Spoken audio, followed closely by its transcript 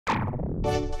This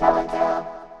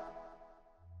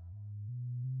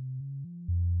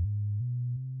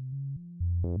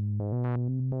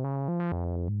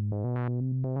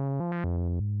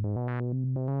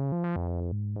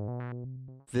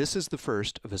is the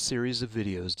first of a series of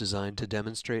videos designed to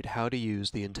demonstrate how to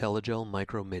use the Intellijel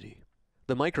µMIDI.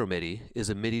 The µMIDI is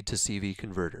a MIDI to CV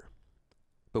converter.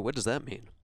 But what does that mean?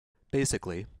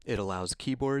 Basically, it allows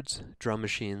keyboards, drum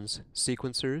machines,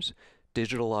 sequencers,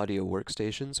 digital audio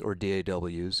workstations or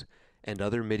DAWs, and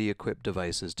other MIDI-equipped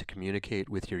devices to communicate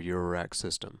with your Eurorack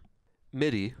system.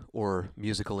 MIDI, or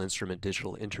Musical Instrument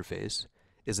Digital Interface,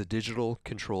 is a digital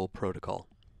control protocol.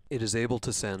 It is able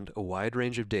to send a wide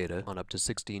range of data on up to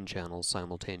 16 channels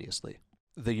simultaneously.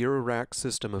 The Eurorack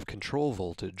system of control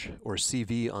voltage, or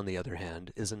CV on the other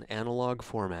hand, is an analog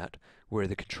format where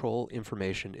the control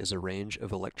information is a range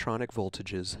of electronic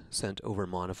voltages sent over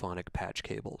monophonic patch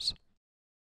cables.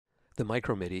 The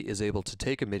µMIDI is able to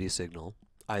take a MIDI signal,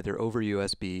 either over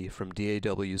USB from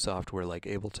DAW software like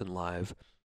Ableton Live,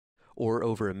 or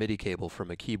over a MIDI cable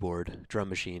from a keyboard, drum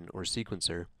machine, or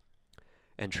sequencer,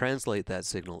 and translate that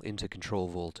signal into control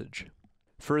voltage.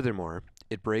 Furthermore,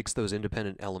 it breaks those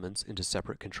independent elements into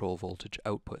separate control voltage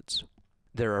outputs.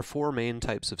 There are four main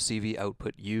types of CV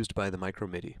output used by the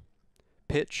µMIDI: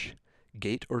 pitch,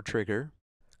 gate or trigger,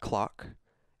 clock,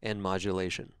 and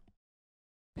modulation.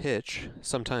 Pitch,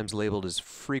 sometimes labeled as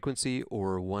frequency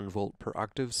or 1 volt per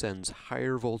octave, sends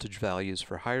higher voltage values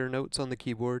for higher notes on the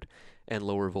keyboard and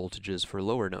lower voltages for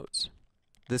lower notes.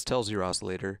 This tells your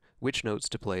oscillator which notes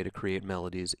to play to create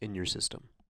melodies in your system.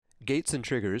 Gates and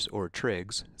triggers, or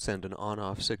trigs, send an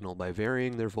on-off signal by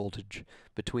varying their voltage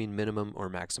between minimum or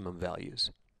maximum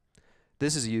values.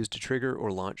 This is used to trigger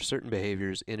or launch certain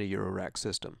behaviors in a Eurorack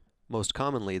system. Most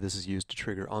commonly, this is used to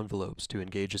trigger envelopes to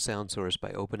engage a sound source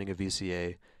by opening a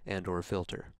VCA and/or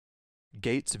filter.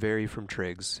 Gates vary from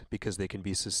trigs because they can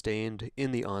be sustained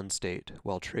in the on state,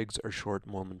 while trigs are short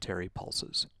momentary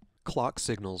pulses. Clock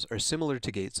signals are similar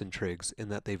to gates and trigs in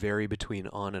that they vary between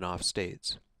on and off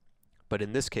states. But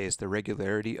in this case, the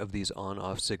regularity of these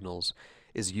on-off signals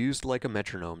is used like a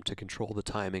metronome to control the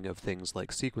timing of things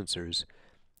like sequencers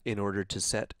in order to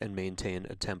set and maintain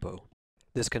a tempo.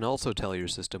 This can also tell your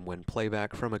system when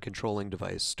playback from a controlling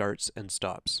device starts and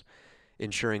stops,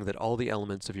 ensuring that all the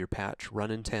elements of your patch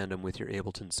run in tandem with your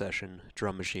Ableton session,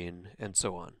 drum machine, and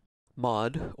so on.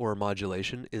 Mod, or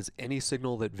modulation, is any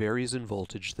signal that varies in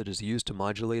voltage that is used to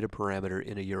modulate a parameter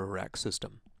in a Eurorack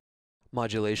system.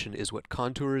 Modulation is what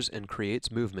contours and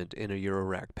creates movement in a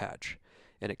Eurorack patch,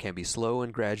 and it can be slow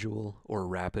and gradual, or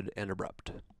rapid and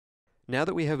abrupt. Now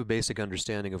that we have a basic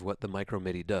understanding of what the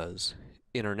µMIDI does,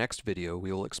 in our next video we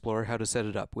will explore how to set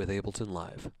it up with Ableton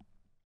Live.